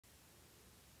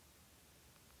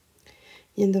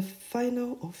In the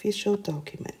final official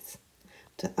documents,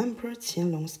 the Emperor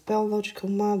Qianlong's biological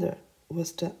mother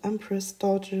was the Emperor's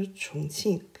daughter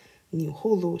Chongqing,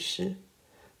 Niuhulu Shi.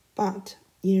 But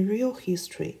in real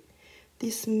history,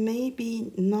 this may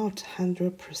be not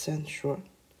 100% sure.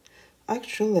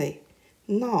 Actually,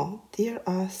 now there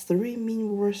are three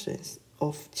main versions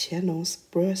of Qianlong's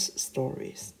birth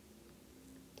stories.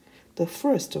 The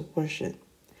first version,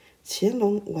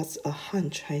 Qianlong was a Han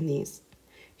Chinese.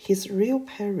 His real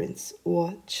parents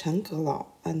were Chen Gelao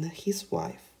and his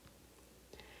wife.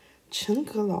 Chen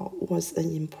Gelao was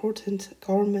an important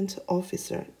government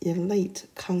officer in late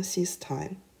Kangxi's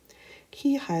time.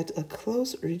 He had a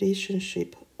close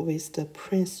relationship with the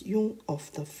Prince Yong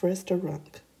of the first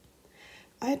rank.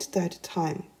 At that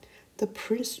time, the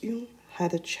Prince Yong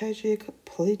had tragic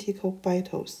political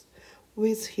battles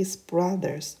with his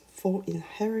brothers for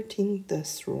inheriting the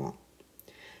throne.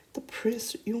 The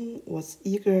Prince Yong was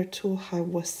eager to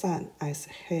have a son as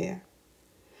heir.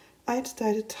 At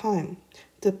that time,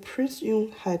 the Prince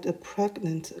Yong had a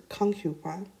pregnant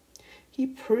concubine. He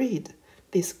prayed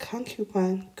this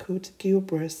concubine could give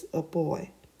birth a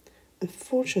boy.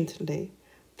 Unfortunately,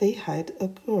 they had a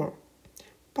girl.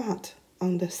 But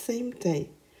on the same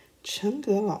day, Chen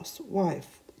Gelao's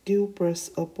wife gave birth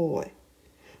a boy.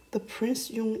 The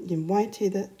Prince Yong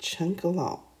invited Chen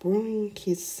Gelao, bringing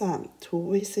his son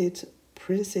to visit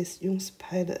Princess Yong's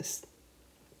palace.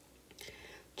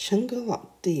 Chen Gelao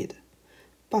did,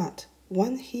 but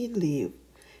when he left,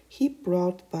 he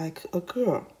brought back a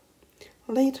girl.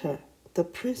 Later, the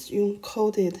Prince Yong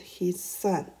called his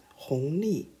son Hong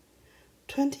Li.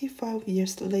 25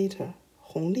 years later,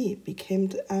 Hong Li became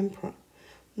the emperor,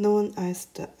 known as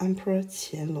the Emperor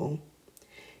Qianlong.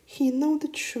 He knew the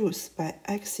truth by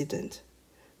accident,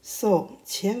 so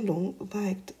Qianlong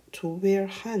liked to wear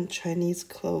Han Chinese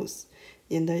clothes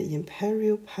in the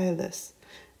imperial palace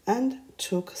and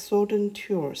took southern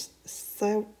tours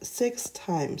 6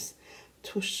 times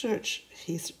to search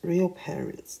his real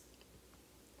parents.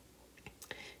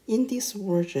 In this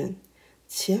version,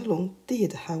 Qianlong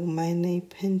did have many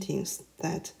paintings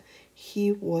that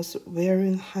he was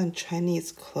wearing Han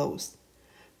Chinese clothes,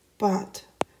 but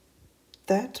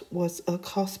that was a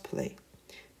cosplay,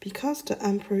 because the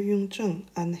Emperor Yongzheng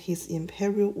and his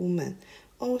imperial women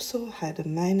also had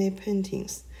many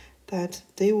paintings that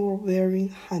they were wearing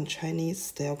Han Chinese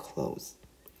style clothes.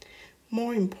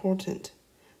 More important,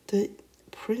 the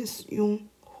Prince Yong,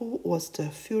 who was the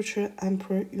future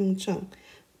Emperor Yongzheng,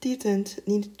 didn't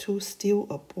need to steal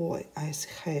a boy as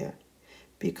heir,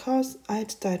 because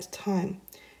at that time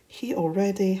he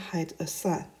already had a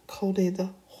son called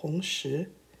Hong Shi.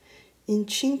 In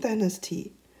Qing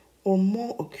dynasty, or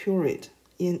more accurate,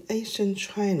 in ancient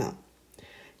China,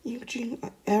 using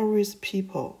Irish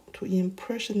people to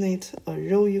impersonate a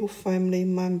royal family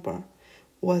member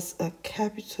was a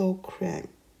capital crime.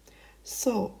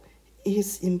 So it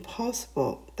is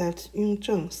impossible that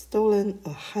Yongzheng stolen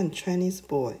a Han Chinese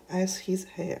boy as his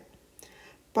heir.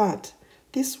 But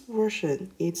this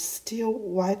version is still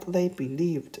widely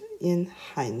believed in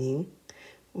Haining,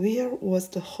 where was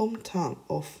the hometown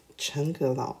of Chen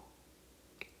Gelao.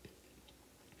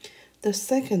 The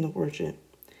second version,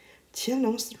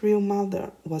 Qianlong's real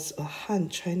mother was a Han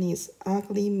Chinese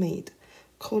ugly maid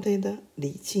called Li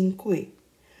Jingui,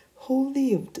 who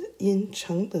lived in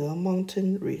Chengde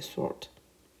Mountain Resort.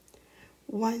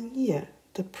 One year,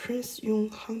 the Prince Yong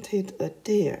hunted a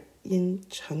deer in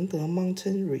Chengde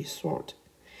Mountain Resort.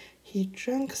 He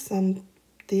drank some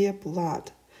deer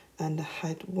blood and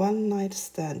had one night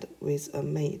stand with a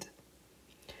maid.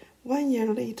 1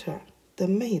 year later, the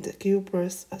maid gave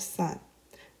birth a son.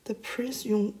 The Prince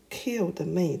Yong killed the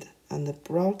maid and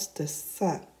brought the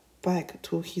son back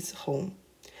to his home.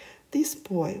 This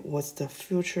boy was the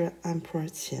future Emperor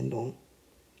Qianlong.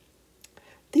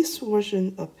 This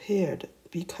version appeared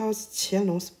because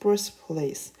Qianlong's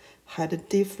birthplace had a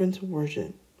different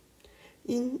version.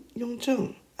 In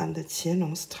Yongzheng and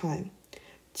Qianlong's time,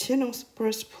 Qianlong's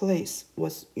birthplace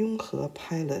was Yonghe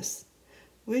Palace,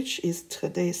 which is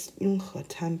today's Yonghe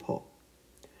Temple.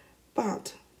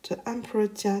 But the Emperor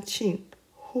Qing,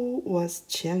 who was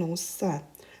Qianlong's son,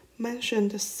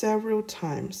 mentioned several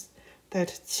times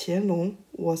that Qianlong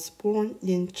was born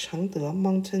in Chengde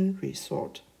Mountain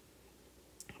Resort.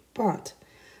 But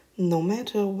no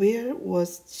matter where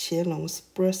was Qianlong's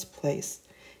birthplace,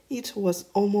 it was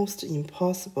almost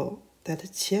impossible that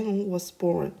Qianlong was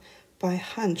born by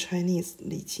Han Chinese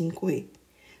Li Jingui,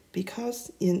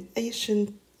 because in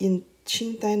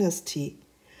Qing dynasty,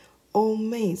 all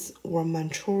maids were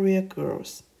Manchuria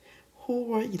girls who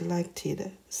were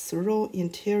elected through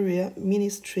Interior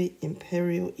Ministry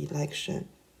imperial election.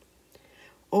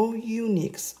 all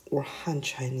eunuchs were Han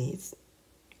Chinese.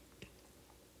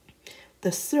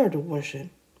 The third version,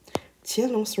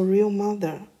 Qianlong's real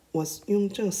mother was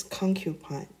Yongzheng's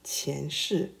concubine, Qian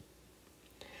Shi.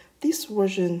 This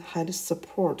version had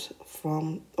support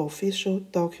from official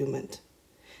document.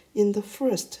 In the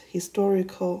first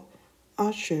historical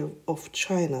archive of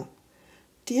China,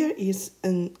 there is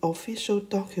an official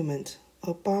document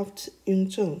about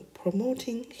Yongzheng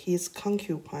promoting his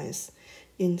concubines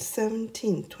in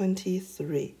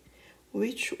 1723,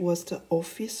 which was the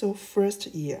official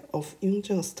first year of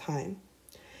Yongzheng's time.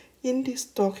 In this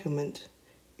document,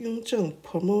 Yongzheng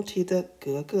promoted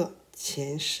Gege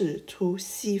Qian Shi to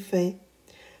Xifei,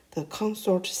 the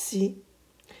consort Xi.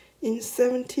 In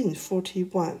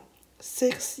 1741,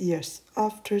 6 years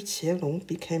after Qianlong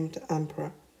became the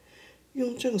emperor,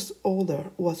 Yongzheng's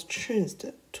order was changed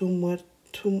to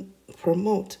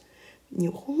promote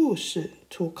Niuhulu Shi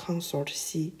to consort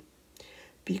Xi,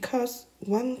 because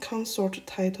one consort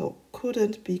title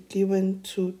couldn't be given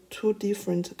to two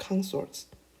different consorts.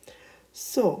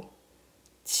 So,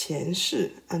 Qian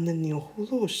Shi and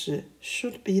Niuhulu Shi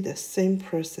should be the same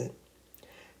person.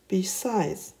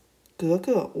 Besides,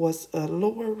 Gege was a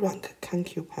lower rank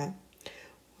concubine,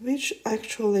 which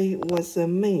actually was a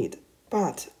maid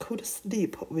but could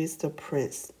sleep with the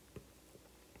prince.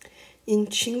 In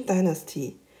Qing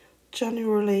dynasty,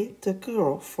 generally the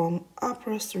girl from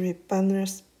upper three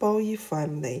banners Baoyi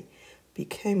family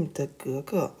became the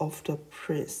Gege of the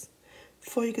prince.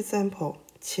 For example,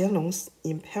 Qianlong's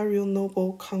imperial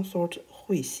noble consort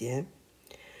Huixian.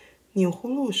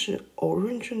 Niuhulu Shi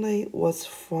originally was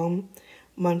from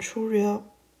Manchuria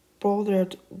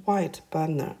bordered white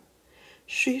banner.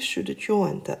 She should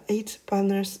join the 8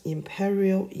 banners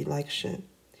imperial election.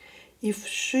 If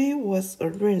she was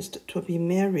arranged to be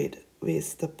married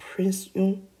with the Prince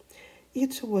Yong,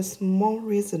 it was more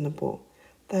reasonable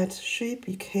that she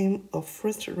became a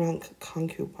first-rank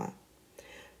concubine.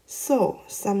 So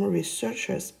some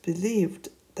researchers believed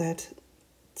that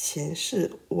Qian Shi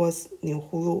was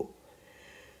Niuhulu.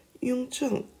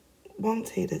 Yongzheng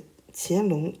wanted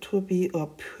Qianlong to be a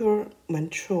pure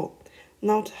Manchu,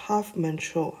 not half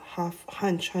Manchu, half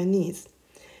Han Chinese.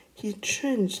 He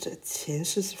changed Qian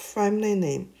Shi's family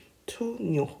name to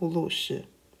Niuhulu Shi.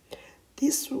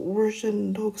 This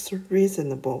version looks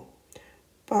reasonable,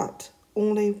 but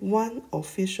only one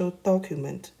official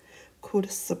document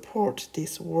could support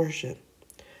this version.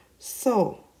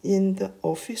 So, in the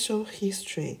official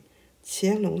history,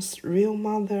 Qianlong's real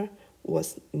mother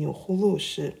was Niuhulu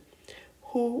Shi,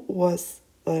 who was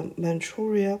a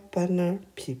Manchuria banner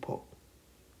people.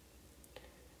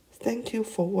 Thank you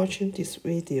for watching this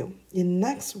video. In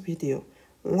next video,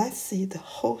 let's see the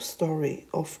whole story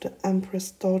of the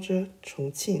Empress Dowager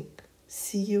Chongqing.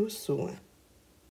 See you soon.